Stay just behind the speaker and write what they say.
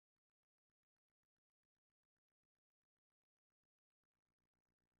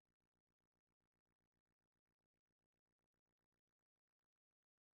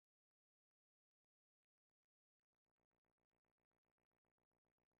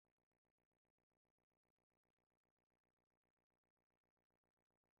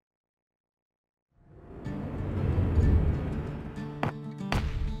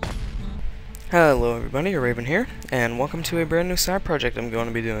Hello everybody, Arayvenn here, and welcome to a brand new side project I'm going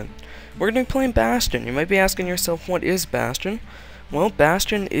to be doing. We're going to be playing Bastion. You might be asking yourself, what is Bastion? Well,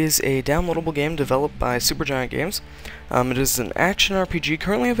 Bastion is a downloadable game developed by Supergiant Games. It is an action RPG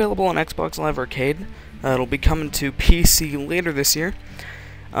currently available on Xbox Live Arcade. It'll be coming to PC later this year.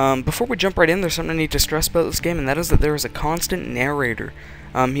 Before we jump right in, there's something I need to stress about this game, and that is that there is a constant narrator.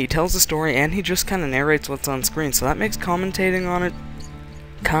 He tells the story, and he just kind of narrates what's on screen, so that makes commentating on it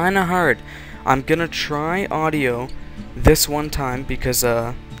kind of hard. I'm gonna try audio this one time because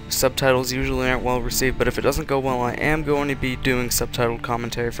subtitles usually aren't well received, but if it doesn't go well, I am going to be doing subtitled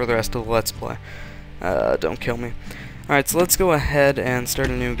commentary for the rest of the Let's Play. Don't kill me. Alright, so let's go ahead and start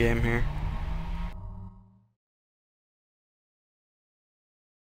a new game here.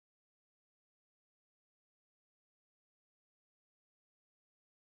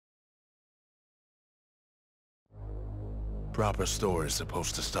 Proper story is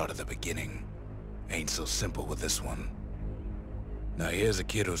supposed to start at the beginning. Ain't so simple with this one. Now here's a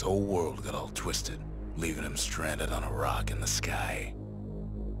kid whose whole world got all twisted, leaving him stranded on a rock in the sky.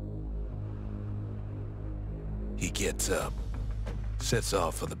 He gets up, sets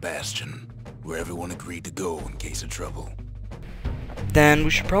off for the Bastion, where everyone agreed to go in case of trouble. Then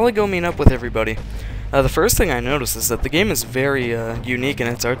we should probably go meet up with everybody. The first thing I noticed is that the game is very unique in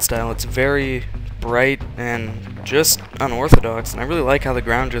its art style. It's very bright and just unorthodox, and I really like how the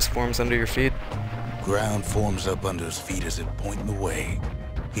ground just forms under your feet. Ground forms up under his feet as it pointing the way.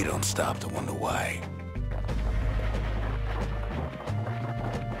 He don't stop to wonder why.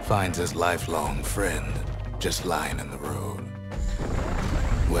 Finds his lifelong friend just lying in the road.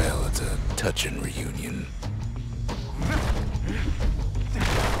 Well, it's a touching reunion.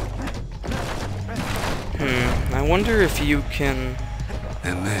 I wonder if you can...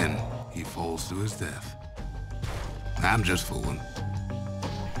 And then he falls to his death. I'm just fooling.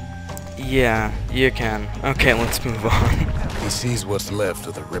 Yeah, you can. Okay, let's move on. He sees what's left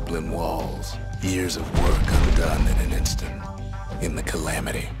of the rippling walls. Years of work undone in an instant. In the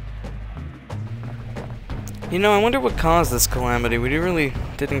Calamity. You know, I wonder what caused this calamity. We really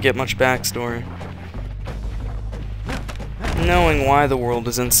didn't get much backstory. Knowing why the world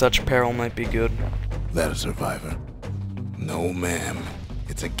is in such peril might be good. That a survivor? No, ma'am.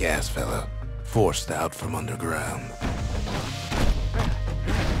 It's a gas fella, forced out from underground.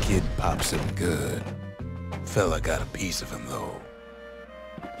 Kid pops him good. Fella got a piece of him, though.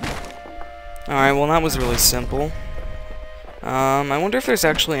 Alright, well that was really simple. I wonder if there's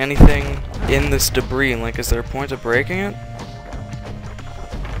actually anything in this debris. Like, is there a point of breaking it?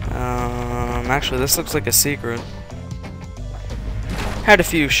 Actually, this looks like a secret. Had a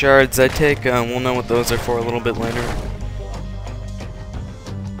few shards. I take, we'll know what those are for a little bit later.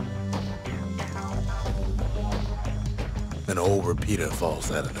 An old repeater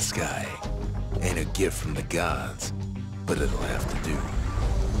falls out of the sky. Ain't a gift from the gods, but it'll have to do.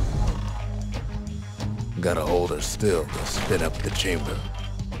 Gotta hold her still to spin up the chamber.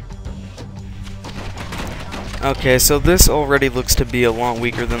 Okay, so this already looks to be a lot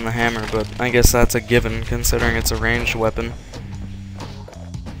weaker than the hammer, but I guess that's a given, considering it's a ranged weapon.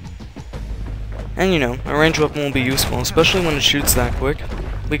 And you know, a ranged weapon will be useful, especially when it shoots that quick.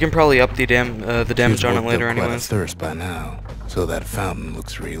 We can probably up the damage on it later anyways. Thirst by now, so that fountain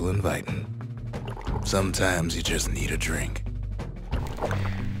looks real inviting. Sometimes you just need a drink.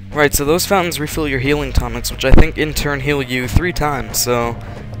 Right, so those fountains refill your healing tonics, which I think in turn heal you 3 times, so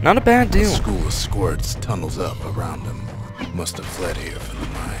not a bad deal. A school of squirts tunnels up around him. Must have fled here from the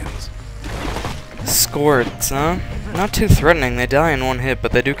mines. Squirts, huh? Not too threatening. They die in one hit,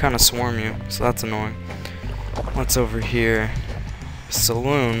 but they do kind of swarm you, so that's annoying. What's over here?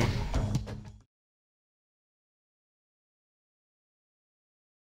 Saloon.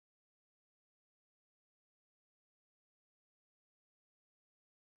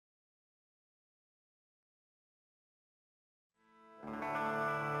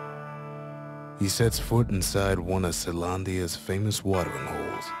 He sets foot inside one of Celandia's famous watering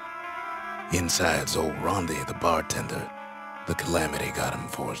holes. Inside's old Rondi, the bartender. The Calamity got him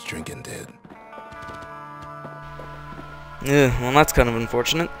before his drinking did. Yeah, well that's kind of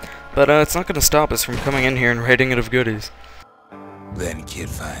unfortunate. But it's not going to stop us from coming in here and raiding it of goodies. Then Kid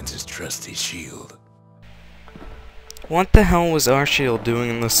finds his trusty shield. What the hell was our shield doing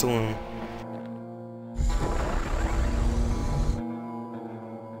in the saloon?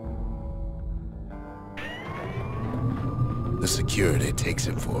 The security takes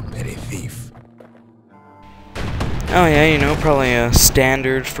him for a petty thief. Oh yeah, you know, probably a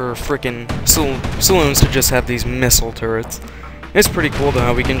standard for frickin' saloons to just have these missile turrets. It's pretty cool though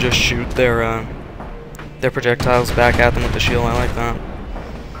how we can just shoot their projectiles back at them with the shield. I like that.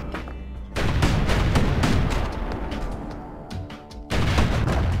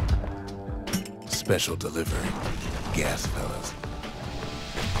 Special delivery. Gas fellas.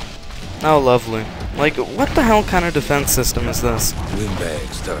 Oh, lovely. Like, what the hell kind of defense system is this?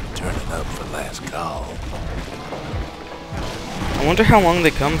 Windbags start turning up for last call. I wonder how long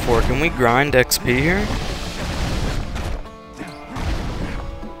they come for. Can we grind XP here?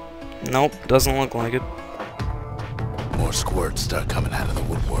 Nope, doesn't look like it. More squirts start coming out of the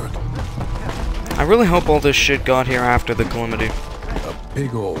woodwork. I really hope all this shit got here after the Calamity. A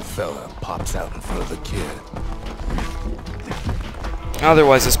big old fella pops out in front of the kid.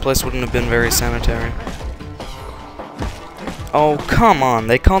 Otherwise, this place wouldn't have been very sanitary. Oh, come on.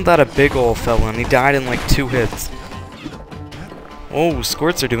 They called that a big old fella, and he died in like 2 hits. Oh,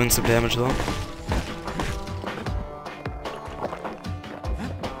 squirts are doing some damage, though.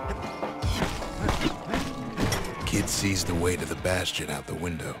 Kid sees the way to the Bastion out the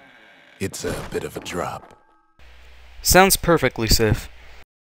window. It's a bit of a drop. Sounds perfectly safe.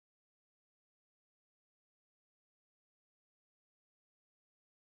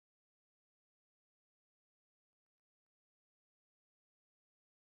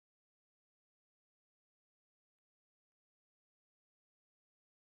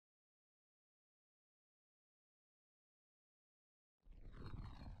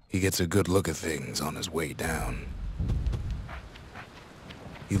 He gets a good look at things on his way down.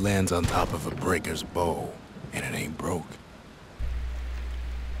 He lands on top of a breaker's bow, and it ain't broke.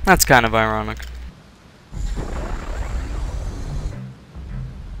 That's kind of ironic.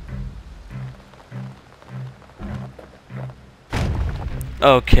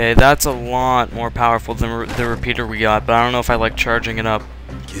 Okay, that's a lot more powerful than the repeater we got, but I don't know if I like charging it up.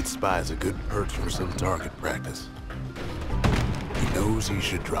 Kid spies a good perch for some target practice. He knows he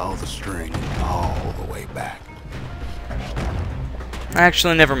should draw the string all the way back.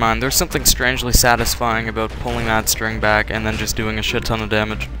 Actually, never mind. There's something strangely satisfying about pulling that string back and then just doing a shit ton of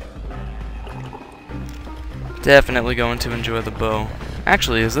damage. Definitely going to enjoy the bow.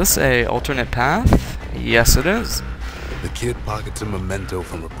 Actually, is this a alternate path? Yes, it is. The kid pockets a memento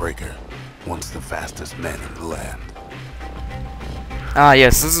from a breaker. Wants the fastest men in the land. Ah,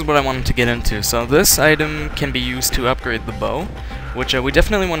 yes, this is what I wanted to get into. So this item can be used to upgrade the bow, which we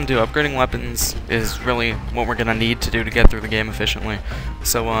definitely want to do. Upgrading weapons is really what we're going to need to do to get through the game efficiently.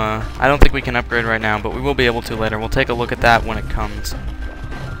 So I don't think we can upgrade right now, but we will be able to later. We'll take a look at that when it comes.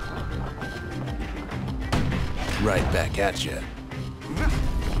 Right back at ya.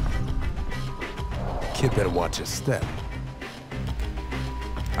 Kid better watch his step.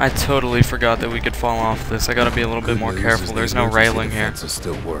 I totally forgot that we could fall off this. I gotta be a little bit more careful. There's no railing here.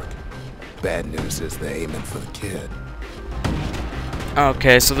 Still work. Bad news is they're aiming for the kid.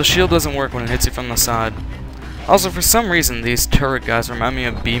 Okay, so the shield doesn't work when it hits you from the side. Also, for some reason, these turret guys remind me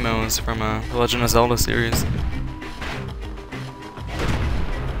of BMOs from the Legend of Zelda series.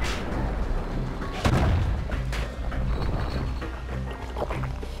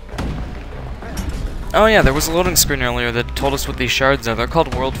 Oh yeah, there was a loading screen earlier that told us what these shards are. They're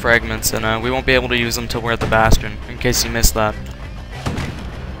called world fragments, and we won't be able to use them till we're at the Bastion, in case you missed that.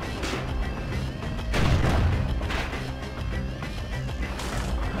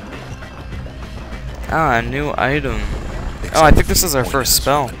 Ah, a new item. Oh, I think this is our first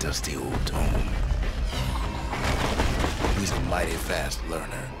spell. A dusty old tome. He's a mighty fast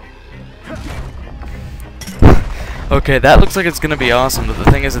learner. Okay, that looks like it's gonna be awesome, but the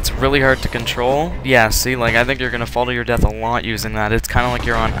thing is, it's really hard to control. Yeah, see, like, I think you're gonna fall to your death a lot using that. It's kinda like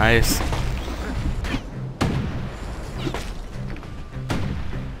you're on ice.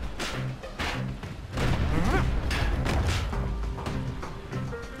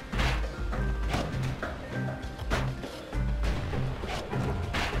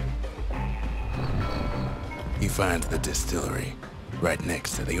 He finds the distillery, right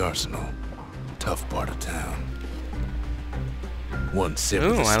next to the arsenal. Tough part of town. One sip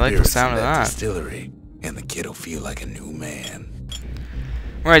of the I like the spirits sound in of that. distillery, and the kid'll feel like a new man.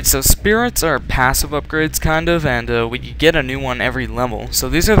 Right, so spirits are passive upgrades, kind of, and we get a new one every level. So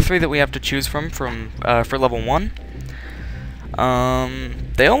these are the 3 that we have to choose from for level 1.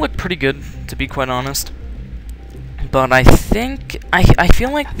 They all look pretty good, to be quite honest. But I think, I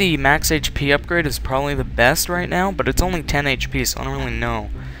feel like the max HP upgrade is probably the best right now, but it's only 10 HP, so I don't really know.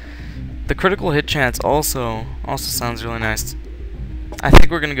 The critical hit chance also sounds really nice. I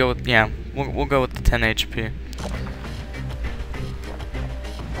think we're gonna go with, yeah, we'll go with the 10 HP.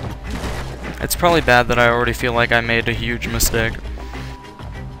 It's probably bad that I already feel like I made a huge mistake.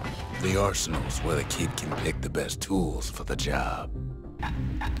 The arsenal's where the kid can pick the best tools for the job.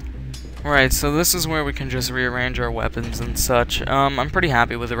 Right, so this is where we can just rearrange our weapons and such. I'm pretty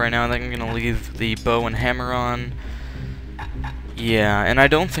happy with it right now. I think I'm gonna leave the bow and hammer on. Yeah, and I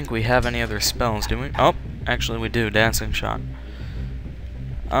don't think we have any other spells, do we? Oh, actually we do, Dancing Shot.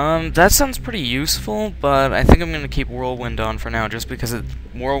 That sounds pretty useful, but I think I'm gonna keep Whirlwind on for now, just because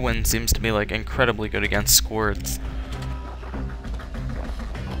Whirlwind seems to be, like, incredibly good against squirts.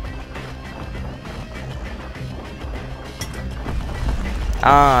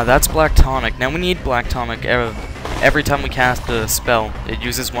 Ah, that's Black Tonic. Now we need Black Tonic every time we cast a spell. It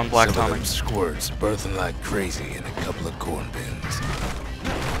uses one Black Some Tonic. of them squirts birthing like crazy in a couple of corn bins.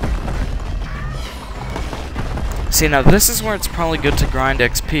 See, now this is where it's probably good to grind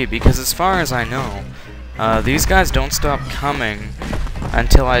XP, because as far as I know, these guys don't stop coming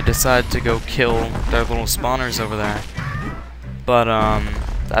until I decide to go kill their little spawners over there. But, I'm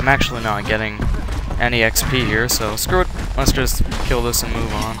actually not getting any XP here, so screw it. Let's just kill this and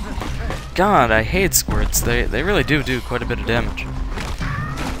move on. God, I hate squirts. They really do quite a bit of damage.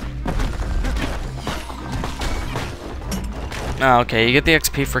 Oh, okay, you get the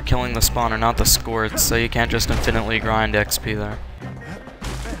XP for killing the spawner, not the squirts, so you can't just infinitely grind XP there.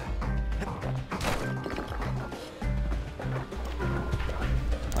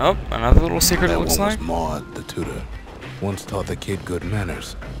 Oh, another little secret, it looks like. That one was Maud, the tutor. Once taught the kid good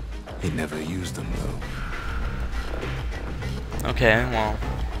manners. He never used them, though. Okay, well,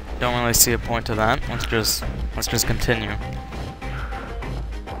 don't really see a point to that. Let's just continue.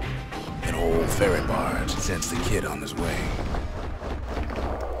 An old ferry barge sends the kid on his way.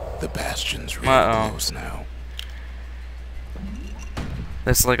 The Bastion's really close now.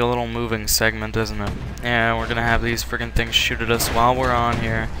 This is like a little moving segment, isn't it? Yeah, we're gonna have these friggin' things shoot at us while we're on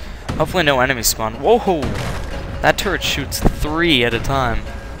here. Hopefully no enemies spawn. Whoa! That turret shoots 3 at a time.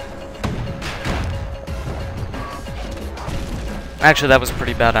 Actually, that was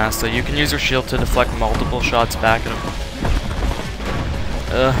pretty badass, though. You can use your shield to deflect multiple shots back at him.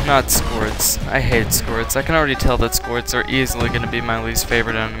 Not squirts. I hate squirts. I can already tell that squirts are easily going to be my least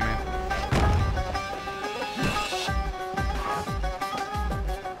favorite enemy.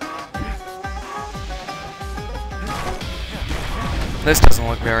 This doesn't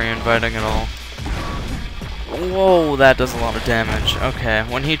look very inviting at all. Whoa, that does a lot of damage. Okay,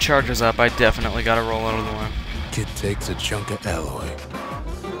 when he charges up, I definitely gotta roll out of the way. Kid takes a chunk of alloy.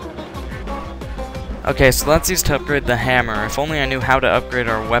 Okay, so that's used to upgrade the hammer. If only I knew how to upgrade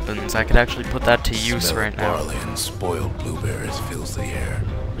our weapons, I could actually put that to use right now. Barley and spoiled blueberries fills the air.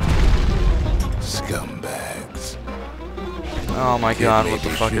 Scumbags. Oh my god, what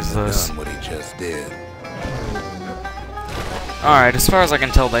the fuck is this? Done what he just did. Alright, as far as I can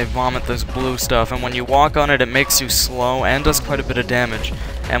tell, they vomit this blue stuff, and when you walk on it, it makes you slow and does quite a bit of damage.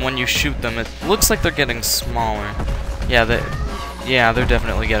 And when you shoot them, it looks like they're getting smaller. Yeah, they're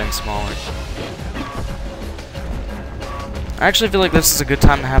definitely getting smaller. I actually feel like this is a good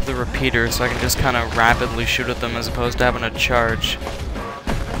time to have the repeater, so I can just kind of rapidly shoot at them as opposed to having to charge.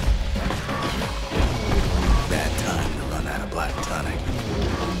 Bad time to run out of black tonic.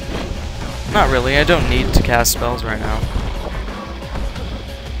 Not really, I don't need to cast spells right now.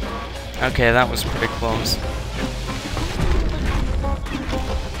 Okay, that was pretty close.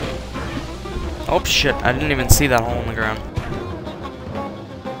 Oh shit, I didn't even see that hole in the ground.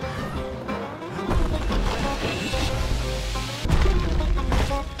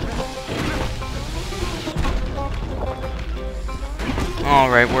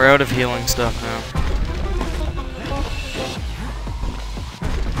 Alright, we're out of healing stuff now.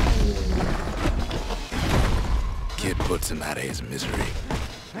 Kid puts him out of his misery.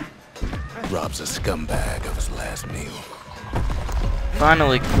 Robs a scumbag of his last meal.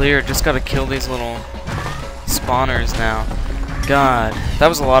 Finally clear, just gotta kill these little spawners now. God, that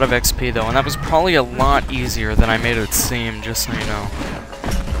was a lot of XP though, and that was probably a lot easier than I made it seem, just so you know.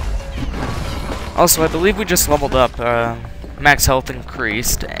 Also, I believe we just leveled up, max health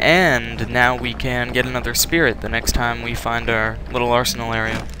increased, and now we can get another spirit the next time we find our little arsenal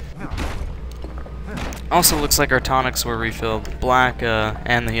area. Also, looks like our tonics were refilled, black,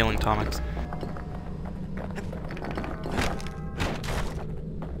 and the healing tonics.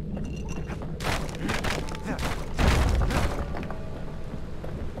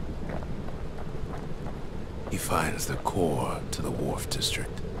 He finds the core to the wharf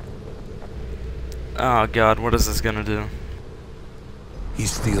district. Oh god, what is this gonna do? He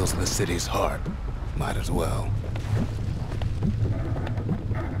steals the city's heart. Might as well.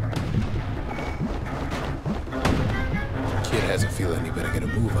 Kid has a feeling he better get a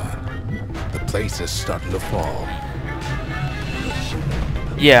move on. The place is starting to fall.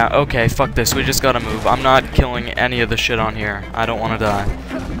 Yeah, okay, fuck this, we just gotta move. I'm not killing any of the shit on here. I don't wanna die.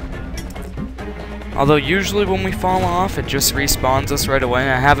 Although usually when we fall off, it just respawns us right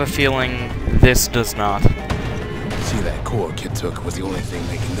away. I have a feeling this does not. See, that core Kid took was the only thing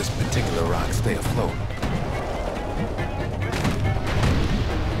making this particular rock stay afloat.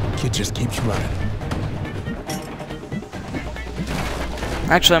 Kid just keeps running.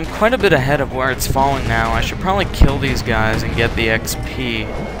 Actually, I'm quite a bit ahead of where it's falling now. I should probably kill these guys and get the XP.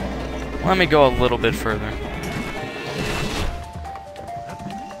 Let me go a little bit further.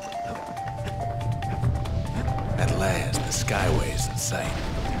 At last, the Skyway's in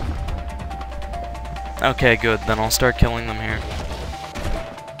sight. Okay, good. Then I'll start killing them here.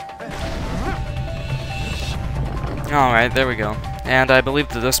 Alright, there we go. And I believe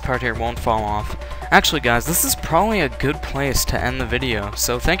that this part here won't fall off. Actually, guys, this is probably a good place to end the video.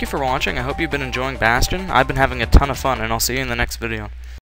 So thank you for watching. I hope you've been enjoying Bastion. I've been having a ton of fun, and I'll see you in the next video.